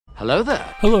Hello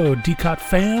there. Hello, DCast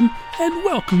fam, and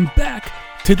welcome back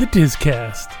to the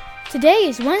disCast. Today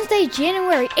is Wednesday,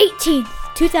 January 18th,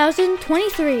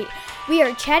 2023. We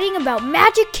are chatting about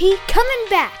Magic Key coming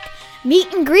back.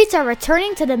 Meet and greets are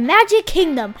returning to the Magic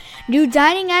Kingdom. New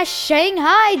dining at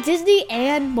Shanghai, Disney,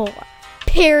 and more.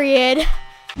 Period.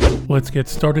 Let's get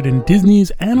started in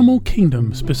Disney's Animal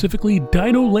Kingdom, specifically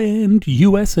Dino Land,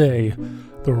 USA.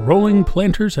 The rolling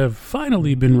planters have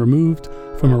finally been removed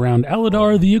from around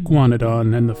Aladar the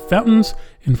Iguanodon and the fountains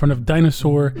in front of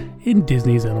Dinosaur in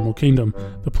Disney's Animal Kingdom.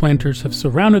 The planters have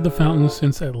surrounded the fountains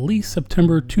since at least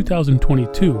September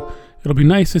 2022. It'll be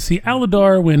nice to see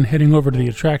Aladar when heading over to the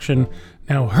attraction.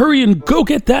 Now hurry and go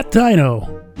get that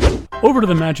dino! Over to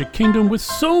the Magic Kingdom, with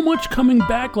so much coming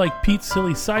back like Pete's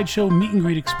Silly Sideshow meet and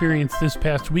greet experience this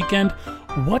past weekend,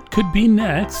 what could be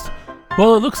next?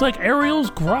 Well, it looks like Ariel's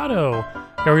Grotto.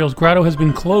 Ariel's Grotto has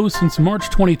been closed since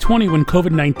March 2020 when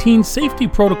COVID-19 safety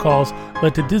protocols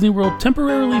led to Disney World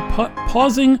temporarily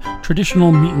pausing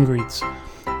traditional meet and greets.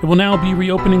 It will now be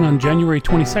reopening on January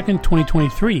 22nd,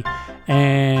 2023.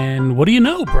 And what do you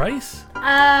know, Bryce?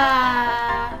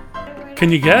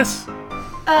 Can you guess?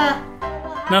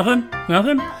 Nothing?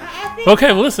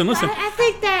 Okay, well listen. I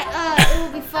think that it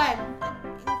will be fun.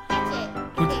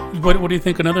 That's it. What do you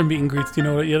think another meet and greets? Do you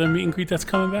know what the other meet and greet that's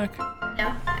coming back? No,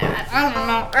 I don't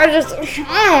know. I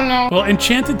don't know. Well,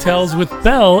 Enchanted Tales with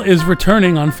Belle is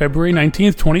returning on February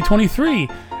 19th, 2023.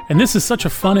 And this is such a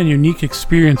fun and unique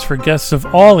experience for guests of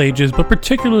all ages, but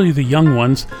particularly the young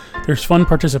ones. There's fun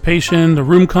participation, the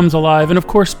room comes alive, and of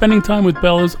course spending time with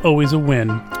Belle is always a win.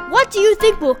 What do you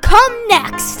think will come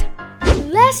next?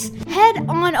 Let's head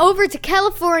on over to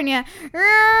California,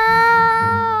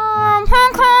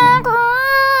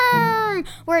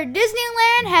 where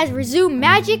Disneyland has resumed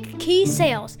Magic Key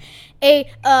sales. You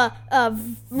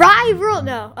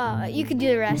can do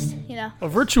the rest, A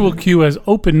virtual queue has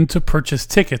opened to purchase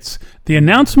tickets. The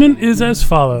announcement is as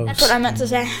follows. That's what I meant to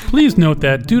say. Please note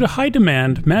that due to high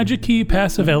demand, Magic Key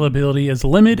pass availability is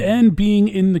limited, and being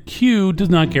in the queue does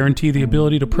not guarantee the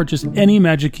ability to purchase any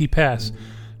Magic Key pass.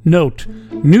 Note,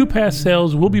 new pass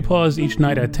sales will be paused each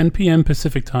night at 10 p.m.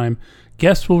 Pacific Time.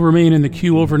 Guests will remain in the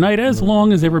queue overnight as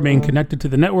long as they remain connected to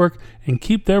the network and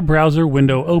keep their browser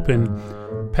window open.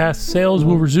 Pass sales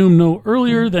will resume no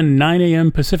earlier than 9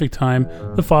 a.m. Pacific Time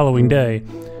the following day.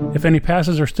 If any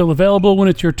passes are still available when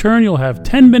it's your turn, you'll have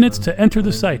 10 minutes to enter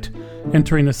the site.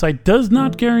 Entering the site does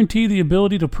not guarantee the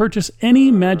ability to purchase any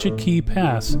Magic Key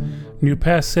pass. New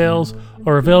pass sales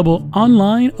are available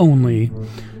online only.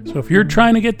 So if you're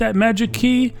trying to get that Magic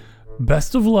Key,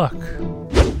 best of luck.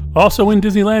 Also in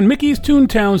Disneyland, Mickey's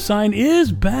Toontown sign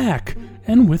is back,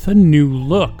 and with a new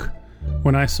look.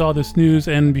 When I saw this news,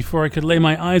 and before I could lay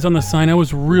my eyes on the sign, I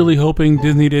was really hoping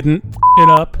Disney didn't it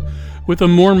up with a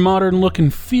more modern look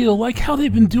and feel, like how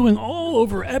they've been doing all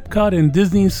over Epcot and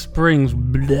Disney Springs.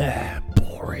 Blah,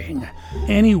 boring.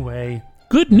 Anyway,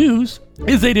 good news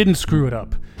is they didn't screw it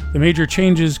up. The major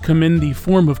changes come in the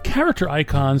form of character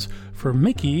icons for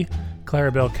Mickey,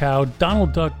 Clarabelle Cow,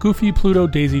 Donald Duck, Goofy, Pluto,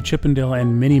 Daisy, Chippendale,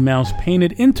 and Minnie Mouse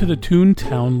painted into the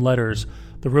Toontown letters.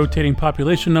 The rotating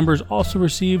population numbers also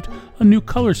received a new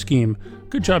color scheme.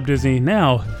 Good job, Disney.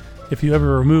 Now, if you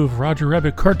ever remove Roger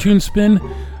Rabbit cartoon spin,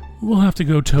 we'll have to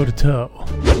go toe-to-toe.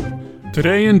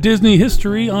 Today in Disney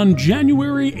history, on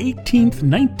January 18th,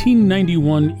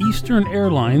 1991, Eastern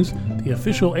Airlines, the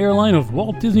official airline of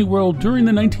Walt Disney World during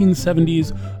the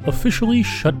 1970s, officially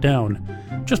shut down.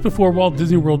 Just before Walt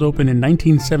Disney World opened in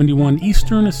 1971,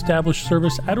 Eastern established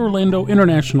service at Orlando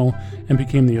International and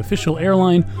became the official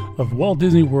airline of Walt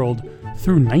Disney World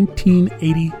through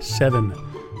 1987.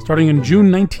 Starting in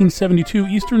June 1972,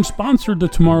 Eastern sponsored the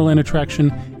Tomorrowland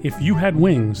attraction If You Had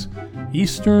Wings.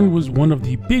 Eastern was one of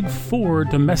the big four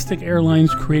domestic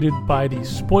airlines created by the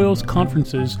Spoils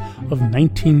Conferences of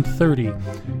 1930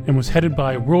 and was headed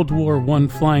by World War I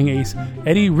flying ace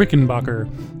Eddie Rickenbacker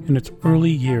in its early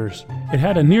years. It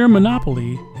had a near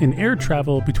monopoly in air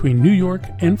travel between New York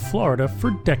and Florida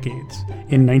for decades.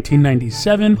 In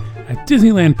 1997, at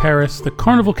Disneyland Paris, the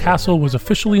Carnival Castle was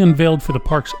officially unveiled for the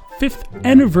park's 5th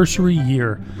anniversary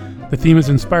year. The theme is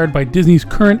inspired by Disney's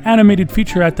current animated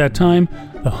feature at that time,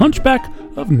 The Hunchback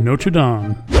of Notre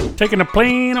Dame. Taking a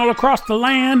plane all across the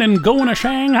land and going to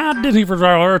Shanghai Disney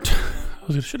Resort.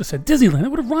 I should have said Disneyland.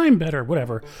 That would have rhymed better.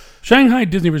 Whatever. Shanghai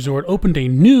Disney Resort opened a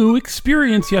new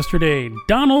experience yesterday.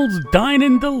 Donald's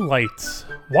Dine-In Delights.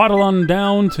 Waddle on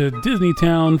down to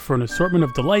Disneytown for an assortment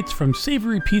of delights from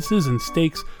savory pizzas and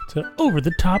steaks to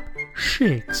over-the-top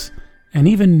shakes. And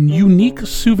even unique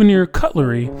souvenir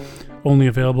cutlery, only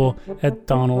available at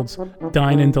Donald's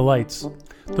Dine-In Delights.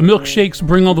 The milkshakes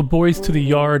bring all the boys to the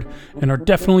yard and are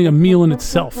definitely a meal in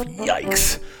itself.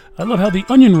 Yikes! I love how the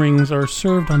onion rings are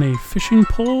served on a fishing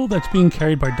pole that's being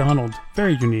carried by Donald.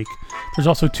 Very unique. There's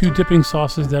also 2 dipping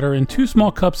sauces that are in 2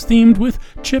 small cups themed with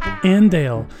Chip and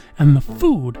Dale. And the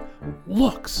food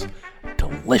looks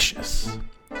delicious.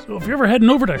 So if you're ever heading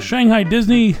over to Shanghai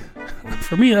Disney,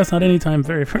 for me that's not anytime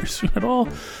very soon at all.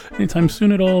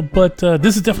 But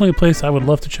this is definitely a place I would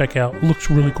love to check out. It looks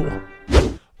really cool.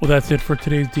 Well, that's it for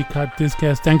today's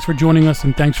disCast. Thanks for joining us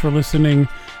and thanks for listening.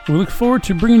 We look forward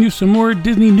to bringing you some more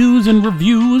Disney news and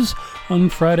reviews on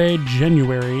Friday,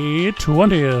 January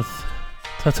 20th.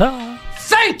 Ta-ta!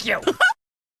 Thank you!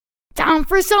 Time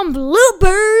for some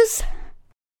bloopers!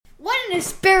 What an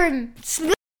experiment!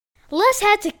 Let's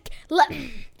head.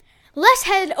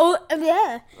 Oh,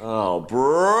 Oh,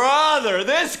 brother,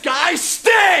 this guy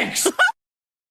stinks!